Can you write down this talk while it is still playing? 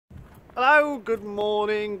Hello, good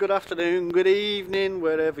morning, good afternoon, good evening,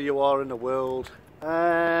 wherever you are in the world.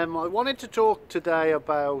 I wanted to talk today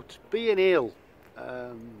about being ill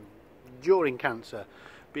during cancer,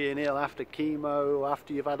 being ill after chemo,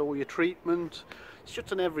 after you've had all your treatment. It's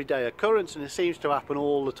just an everyday occurrence and it seems to happen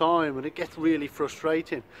all the time and it gets really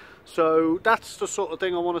frustrating. So that's the sort of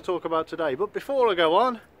thing I want to talk about today. But before I go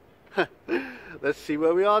on, let's see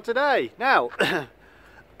where we are today. Now,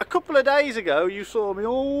 a couple of days ago you saw me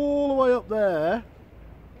all the way up there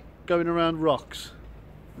going around rocks.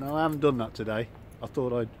 Now I haven't done that today. I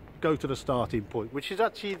thought I'd go to the starting point, which is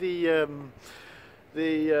actually the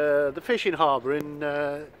fishing harbour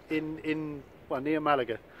well, near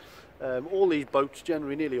Malaga. All these boats,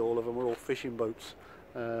 generally nearly all of them, are all fishing boats.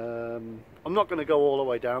 I'm not going to go all the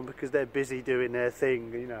way down because they're busy doing their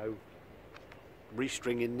thing, you know,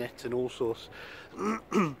 restringing nets and all sorts.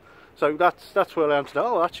 So that's where I am today.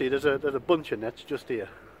 Oh, actually, there's a bunch of nets just here.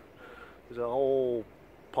 There's a whole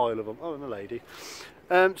pile of them. Oh, and a lady.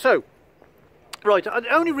 Right. The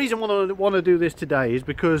only reason I want to do this today is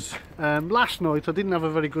because last night I didn't have a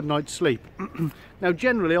very good night's sleep. Now,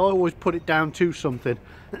 generally, I always put it down to something.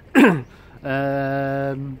 Look,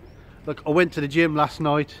 I went to the gym last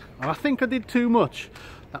night, and I think I did too much.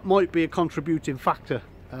 That might be a contributing factor.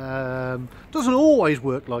 Doesn't always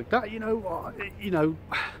work like that, you know.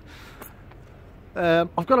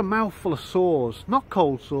 I've got a mouthful of sores, not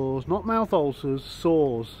cold sores, not mouth ulcers,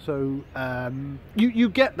 sores. So you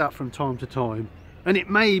get that from time to time, and it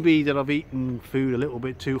may be that I've eaten food a little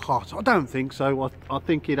bit too hot. I don't think so. I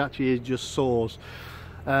think it actually is just sores.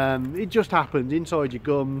 It just happens inside your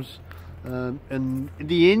gums, and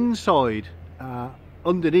the inside,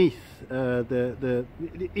 underneath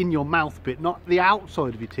in your mouth bit, not the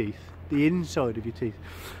outside of your teeth, the inside of your teeth,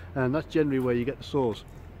 and that's generally where you get the sores.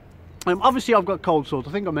 Obviously I've got cold sores.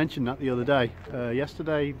 I think I mentioned that the other day,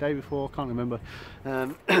 yesterday, day before, I can't remember.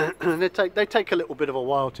 And they take a little bit of a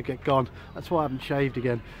while to get gone. That's why I haven't shaved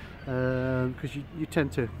again, because you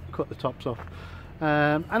tend to cut the tops off.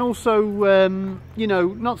 And also, you know,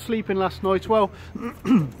 not sleeping last night. Well,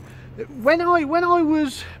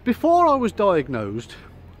 before I was diagnosed,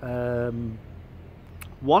 one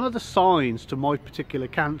of the signs to my particular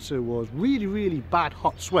cancer was really, really bad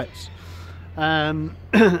hot sweats.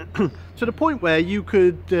 To the point where you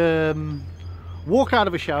could walk out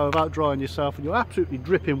of a shower without drying yourself and you're absolutely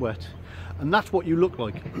dripping wet, and that's what you look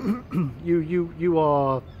like. you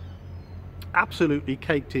are absolutely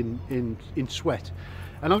caked in sweat.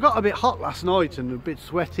 And I got a bit hot last night and a bit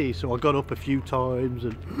sweaty, so I got up a few times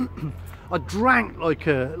and I drank like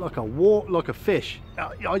a fish.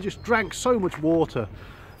 I just drank so much water.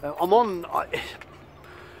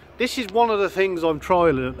 This is one of the things I'm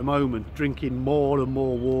trialing at the moment, drinking more and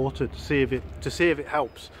more water to see if it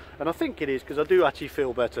helps, and I think it is, because I do actually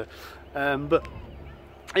feel better. But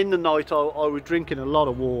in the night I was drinking a lot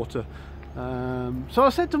of water. So I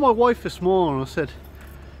said to my wife this morning, I said,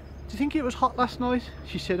 "Do you think it was hot last night?"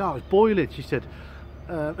 She said, "Oh, it was boiling." She said,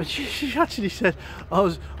 and she actually said,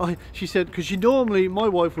 she said, because my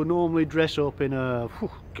wife would normally dress up in a,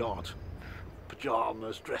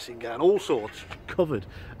 pajamas, dressing gown, all sorts, covered.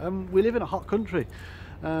 We live in a hot country,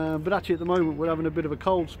 but actually at the moment we're having a bit of a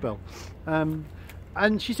cold spell. And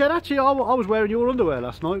she said, actually, I was wearing your underwear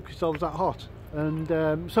last night because I was that hot. And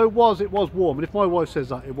so it was warm. And if my wife says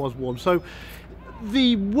that, it was warm. So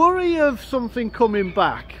the worry of something coming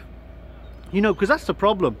back, you know, because that's the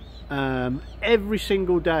problem. Every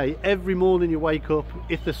single day, every morning you wake up,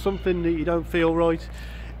 if there's something that you don't feel right,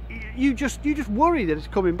 you just worry that it's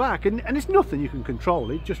coming back, and it's nothing you can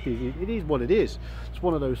control. It just is. It is what it is. It's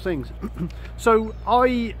one of those things. So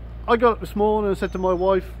I got up this morning and said to my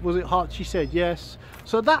wife, "Was it hot?" She said yes.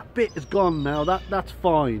 So that bit is gone now. That's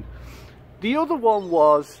fine. The other one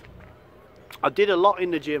was, I did a lot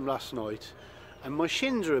in the gym last night, and my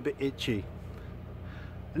shins are a bit itchy.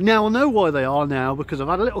 Now I know why they are now, because I've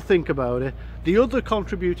had a little think about it. The other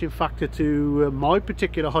contributing factor to my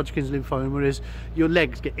particular Hodgkin's lymphoma is your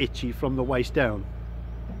legs get itchy from the waist down.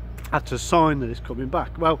 That's a sign that it's coming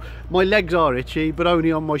back. Well, my legs are itchy, but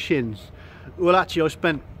only on my shins. Well, actually I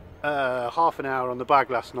spent half an hour on the bag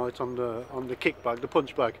last night, on the kick bag, the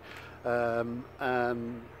punch bag, because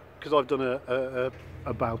I've done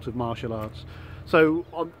a bout of martial arts. So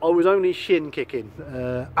I was only shin kicking,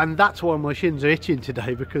 and that's why my shins are itching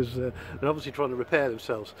today, because they're obviously trying to repair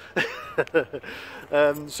themselves.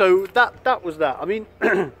 So that was that. I mean,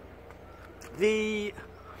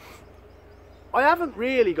 I haven't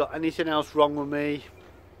really got anything else wrong with me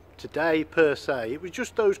today per se. It was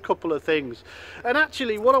just those couple of things. And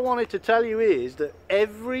actually what I wanted to tell you is that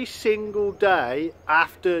every single day,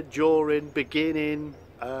 after, during, beginning,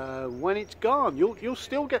 when it's gone, you'll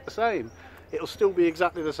still get the same. It'll still be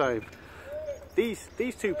exactly the same.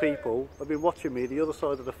 These two people have been watching me the other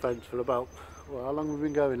side of the fence for about, well, how long have we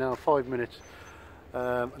been going now? 5 minutes.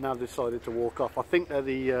 And now they've decided to walk off. I think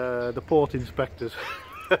they're the port inspectors.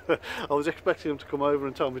 I was expecting them to come over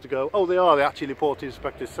and tell me to go. Oh, they are. They're actually port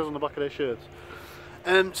inspectors. It says on the back of their shirts.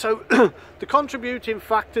 So the contributing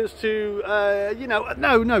factors to, you know,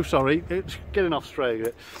 no, sorry, it's getting off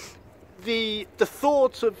straight. The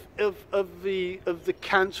thoughts of the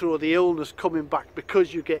cancer or the illness coming back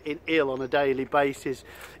because you're getting ill on a daily basis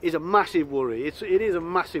is a massive worry. It is a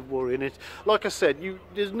massive worry, and it's like I said,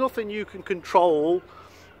 there's nothing you can control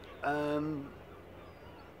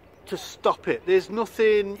to stop it. There's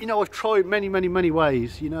nothing, you know. I've tried many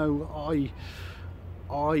ways. You know,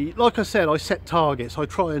 like I said, I set targets. I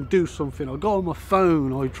try and do something. I go on my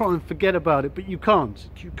phone. I try and forget about it, but you can't.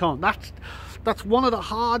 That's one of the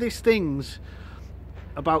hardest things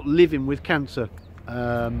about living with cancer.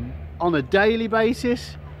 On a daily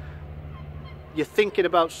basis, you're thinking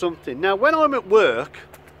about something. Now, when I'm at work,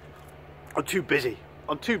 I'm too busy.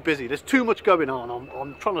 There's too much going on.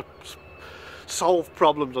 I'm trying to solve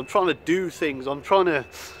problems. I'm trying to do things. I'm trying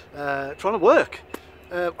to work.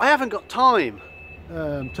 I haven't got time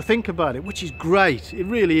to think about it, which is great. It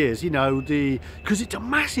really is, you know, because it's a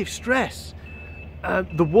massive stress.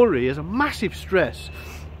 The worry is a massive stress.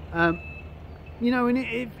 You know, and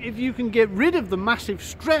if you can get rid of the massive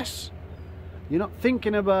stress, you're not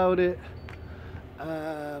thinking about it.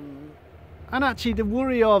 And actually the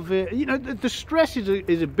worry of it, you know, the stress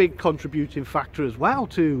is a big contributing factor as well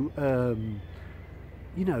to,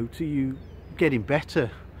 you know, to you getting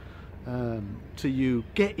better, to you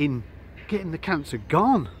getting the cancer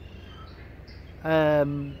gone.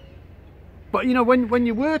 But you know, when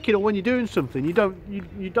you're working or when you're doing something, you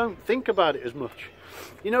don't think about it as much.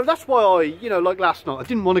 You know, that's why you know, like last night, I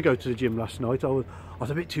didn't want to go to the gym last night. I was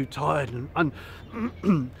a bit too tired, and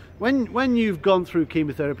when you've gone through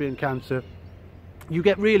chemotherapy and cancer, you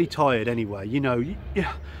get really tired anyway. You know,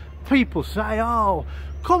 people say, "Oh,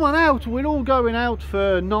 come on out. We're all going out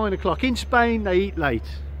for 9 o'clock." In Spain, they eat late.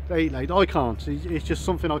 I can't. It's just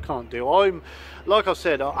something I can't do. I'm, like I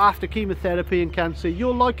said, after chemotherapy and cancer,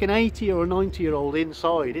 you're like an 80 or a 90-year-old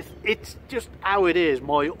inside. It's just how it is.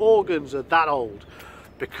 My organs are that old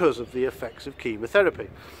because of the effects of chemotherapy.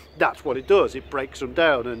 That's what it does. It breaks them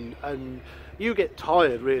down, and you get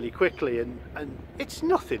tired really quickly, and it's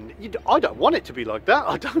nothing. I don't want it to be like that.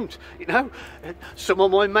 I don't, you know. Some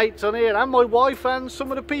of my mates on here and my wife and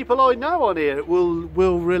some of the people I know on here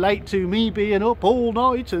will relate to me being up all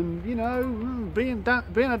night and, you know, being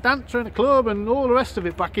a dancer in a club and all the rest of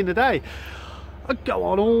it back in the day. I'd go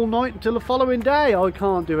on all night until the following day. I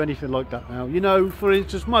can't do anything like that now. You know, for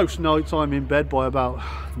instance, most nights I'm in bed by about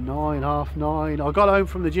 9, half 9. I got home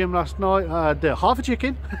from the gym last night. I had half a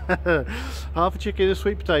chicken, half a chicken, a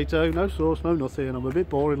sweet potato, no sauce, no nothing. I'm a bit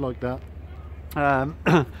boring like that.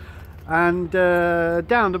 And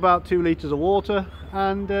downed about 2 litres of water,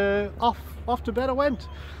 and off to bed I went.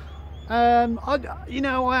 You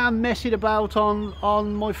know, I am messing about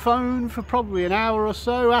on my phone for probably an hour or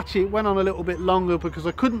so. Actually, it went on a little bit longer because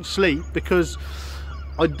I couldn't sleep because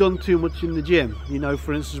I'd done too much in the gym. You know,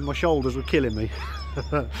 for instance, my shoulders were killing me.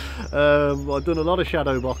 I'd done a lot of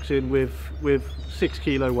shadow boxing with 6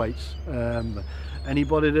 kilo weights.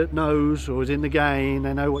 Anybody that knows or is in the game,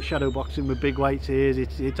 they know what shadow boxing with big weights is.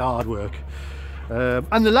 It's hard work.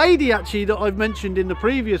 And the lady actually that I've mentioned in the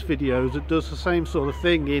previous videos that does the same sort of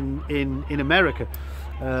thing in America,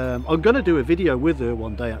 I'm going to do a video with her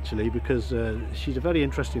one day actually, because she's a very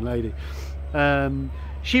interesting lady.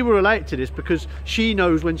 She will relate to this because she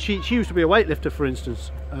knows when she used to be a weightlifter, for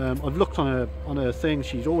instance. I've looked on her thing.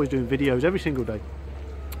 She's always doing videos every single day,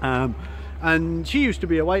 and she used to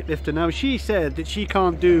be a weightlifter. Now she said that she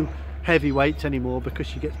can't do heavy weights anymore because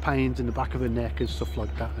she gets pains in the back of her neck and stuff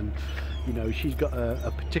like that, and you know, she's got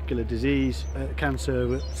a particular disease, cancer,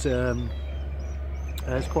 that's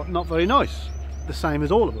it's quite not very nice. The same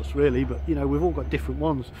as all of us really, but you know, we've all got different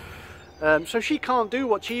ones. So she can't do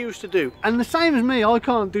what she used to do, and the same as me, I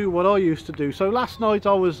can't do what I used to do. So last night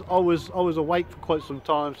I was awake for quite some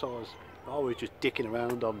time, so I was just dicking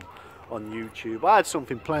around on YouTube. I had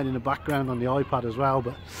something playing in the background on the iPad as well,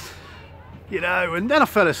 but you know, and then I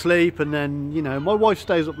fell asleep, and then, you know, my wife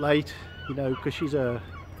stays up late, you know, because she's like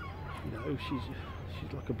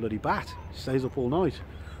a bloody bat. She stays up all night,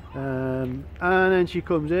 and then she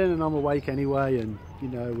comes in and I'm awake anyway, and you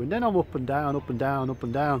know, and then I'm up and down, up and down, up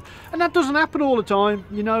and down, and that doesn't happen all the time.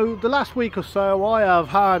 You know, the last week or so I have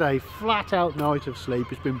had a flat out night of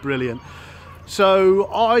sleep. It's been brilliant.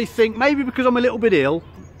 So I think maybe because I'm a little bit ill,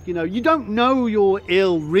 You know, you don't know you're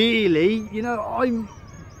ill really. You know,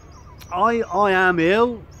 I am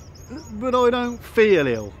ill, but I don't feel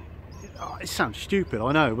ill. It sounds stupid,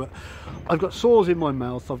 I know, but I've got sores in my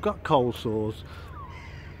mouth, I've got cold sores,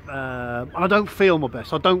 and I don't feel my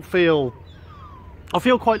best. I feel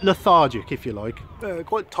quite lethargic, if you like,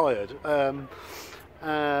 quite tired. I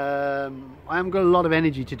haven't got a lot of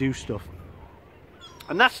energy to do stuff.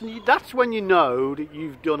 And that's when you know that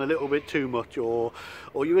you've done a little bit too much, or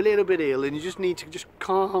you're a little bit ill, and you just need to just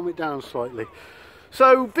calm it down slightly.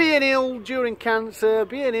 So being ill during cancer,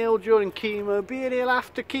 being ill during chemo, being ill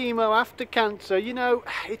after chemo, after cancer, you know,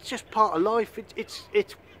 it's just part of life.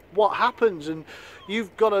 It's what happens, and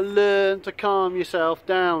you've got to learn to calm yourself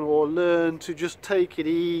down, or learn to just take it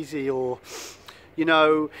easy, or, you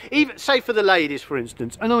know, even say for the ladies, for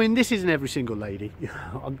instance. And I mean, this isn't every single lady.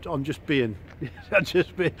 I'm just being,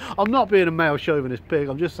 I'm not being a male chauvinist pig.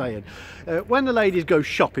 I'm just saying, when the ladies go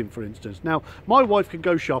shopping, for instance. Now, my wife can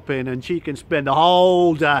go shopping and she can spend a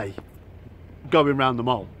whole day going around the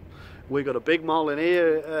mall. We've got a big mall in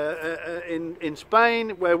here in Spain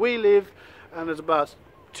where we live, and there's about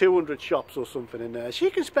 200 shops or something in there. She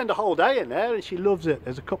can spend a whole day in there and she loves it.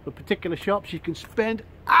 There's a couple of particular shops she can spend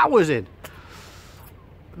hours in.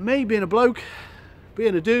 Me being a bloke,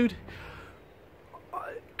 being a dude,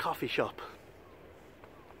 coffee shop.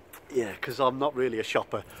 Yeah, because I'm not really a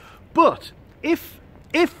shopper. But if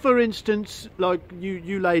for instance, like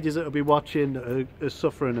you ladies that will be watching are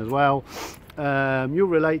suffering as well, you'll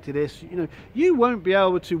relate to this. You know, you won't be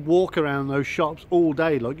able to walk around those shops all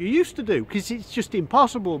day like you used to do, because it's just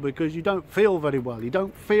impossible, because you don't feel very well, you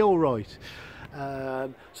don't feel right.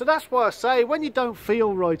 So that's why I say, when you don't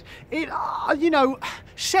feel right, you know,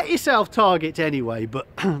 set yourself targets anyway, but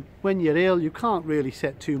when you're ill you can't really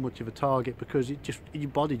set too much of a target, because your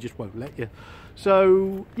body just won't let you.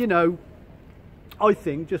 So, you know, I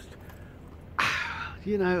think just,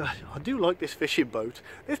 you know, I do like this fishing boat.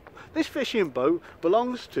 This fishing boat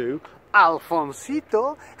belongs to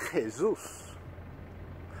Alfonsito Jesus.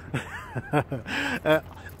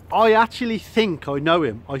 I actually think I know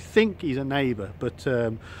him. I think he's a neighbour, but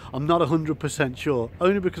I'm not 100% sure.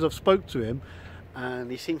 Only because I've spoke to him,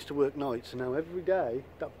 and he seems to work nights. And now every day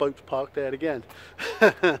that boat's parked there again.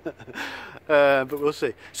 But we'll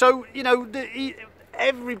see. So, you know,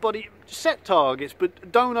 everybody set targets,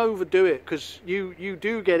 but don't overdo it, because you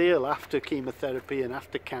do get ill after chemotherapy and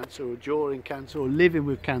after cancer, or during cancer, or living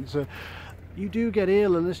with cancer. You do get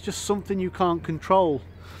ill, and it's just something you can't control.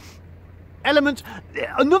 Elements.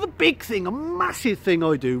 Another big thing, a massive thing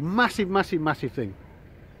I do, massive thing.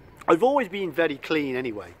 I've always been very clean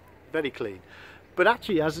anyway, very clean. But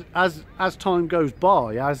actually, as time goes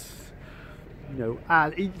by, as you know,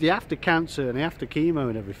 the after cancer and the after chemo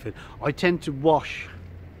and everything, I tend to wash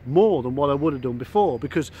more than what I would have done before,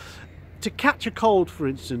 because to catch a cold, for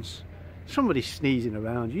instance, somebody sneezing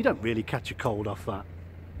around, you don't really catch a cold off that.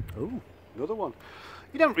 Oh, another one.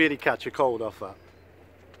 You don't really catch a cold off that.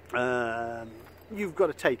 You've got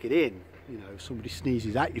to take it in. You know, if somebody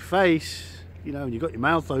sneezes at your face, you know, and you've got your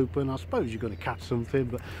mouth open, I suppose you're going to catch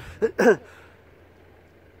something. But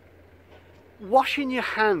washing your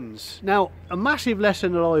hands. Now, a massive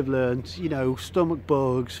lesson that I've learned, you know, stomach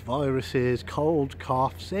bugs, viruses, colds,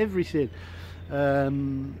 coughs, everything.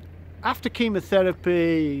 After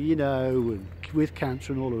chemotherapy, you know, and with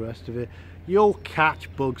cancer and all the rest of it, you'll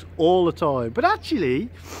catch bugs all the time. But actually,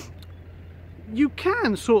 you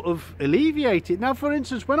can sort of alleviate it. Now, for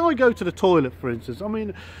instance, when I go to the toilet, for instance, I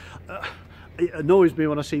mean, it annoys me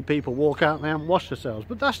when I see people walk out and they haven't washed themselves,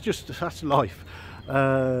 but that's life.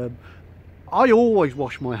 I always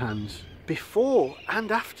wash my hands before and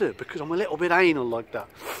after, because I'm a little bit anal like that.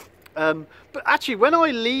 But actually, when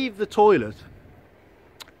I leave the toilet,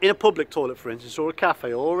 in a public toilet, for instance, or a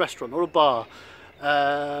cafe, or a restaurant, or a bar,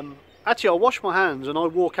 actually I wash my hands and I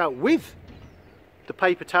walk out with the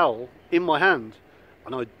paper towel in my hand,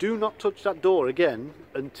 and I do not touch that door again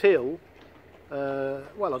until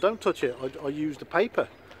well, I don't touch it, I use the paper.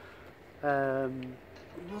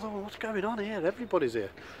 What's going on here? Everybody's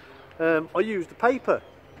here. I use the paper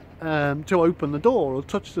to open the door or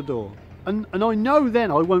touch the door, and I know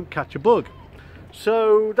then I won't catch a bug.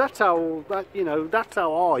 So that's how that's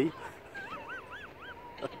how I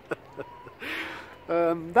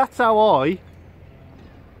that's how I,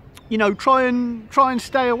 you know, try and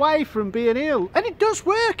stay away from being ill. And it does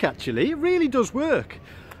work, actually. It really does work.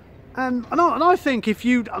 And I think if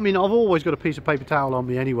you, I mean, I've always got a piece of paper towel on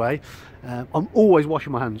me anyway. I'm always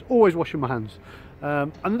washing my hands,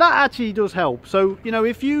 and that actually does help. So, you know,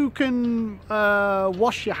 if you can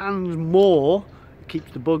wash your hands more, it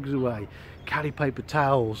keeps the bugs away. Carry paper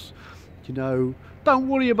towels. You know, don't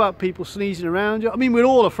worry about people sneezing around you. I mean, we're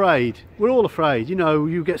all afraid. We're all afraid. You know,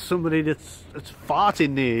 you get somebody that's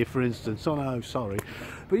farting near you, for instance. Oh no, sorry.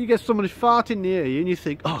 But you get somebody farting near you and you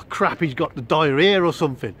think, oh crap, he's got the diarrhea or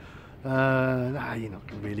something. Nah, you're not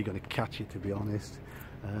really going to catch it, to be honest.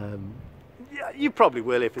 Yeah, you probably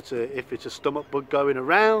will if it's a stomach bug going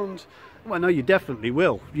around. Well, no, you definitely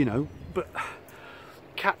will, you know. But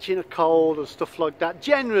catching a cold and stuff like that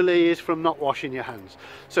generally is from not washing your hands.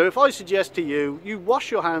 So if I suggest to you, you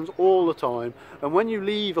wash your hands all the time, and when you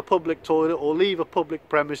leave a public toilet or leave a public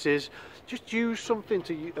premises, just use something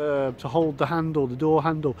to hold the handle, the door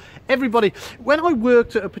handle. Everybody, when I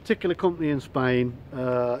worked at a particular company in Spain,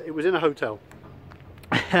 it was in a hotel.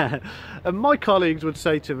 And my colleagues would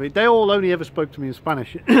say to me, they all only ever spoke to me in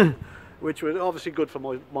Spanish, which was obviously good for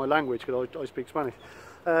my language, because I speak Spanish.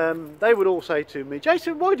 They would all say to me,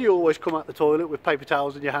 Jason, why do you always come out the toilet with paper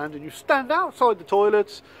towels in your hand and you stand outside the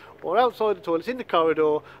toilets or outside the toilets in the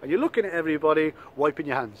corridor and you're looking at everybody wiping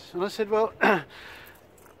your hands? And I said, well,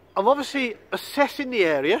 I'm obviously assessing the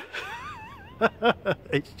area.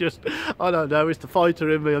 It's just, I don't know, it's the fighter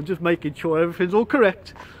in me. I'm just making sure everything's all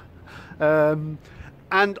correct.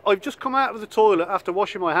 And I've just come out of the toilet after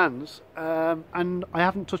washing my hands, and I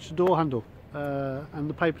haven't touched the door handle and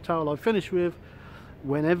the paper towel I finished with.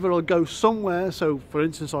 Whenever I go somewhere, so for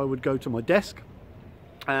instance I would go to my desk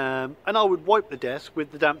and I would wipe the desk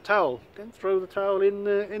with the damp towel, then throw the towel in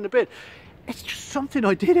the bin. It's just something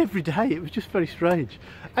I did every day. It was just very strange,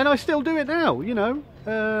 and I still do it now, you know.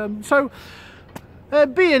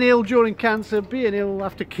 Being ill during cancer, being ill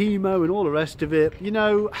after chemo and all the rest of it, you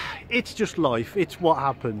know, it's just life. It's what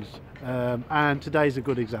happens, and today's a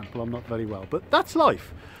good example. I'm not very well, but that's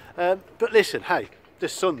life. But listen, hey, the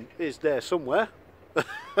sun is there somewhere.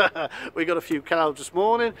 We got a few clouds this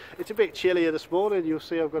morning. It's a bit chillier this morning. You'll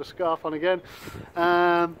see I've got a scarf on again.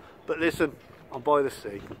 But listen, I'm by the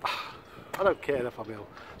sea. I don't care if I'm ill.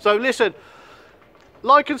 So listen,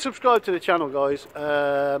 like and subscribe to the channel, guys.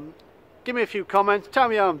 Give me a few comments, tell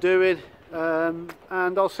me how I'm doing, and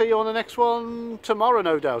I'll see you on the next one tomorrow,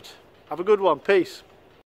 no doubt. Have a good one. Peace.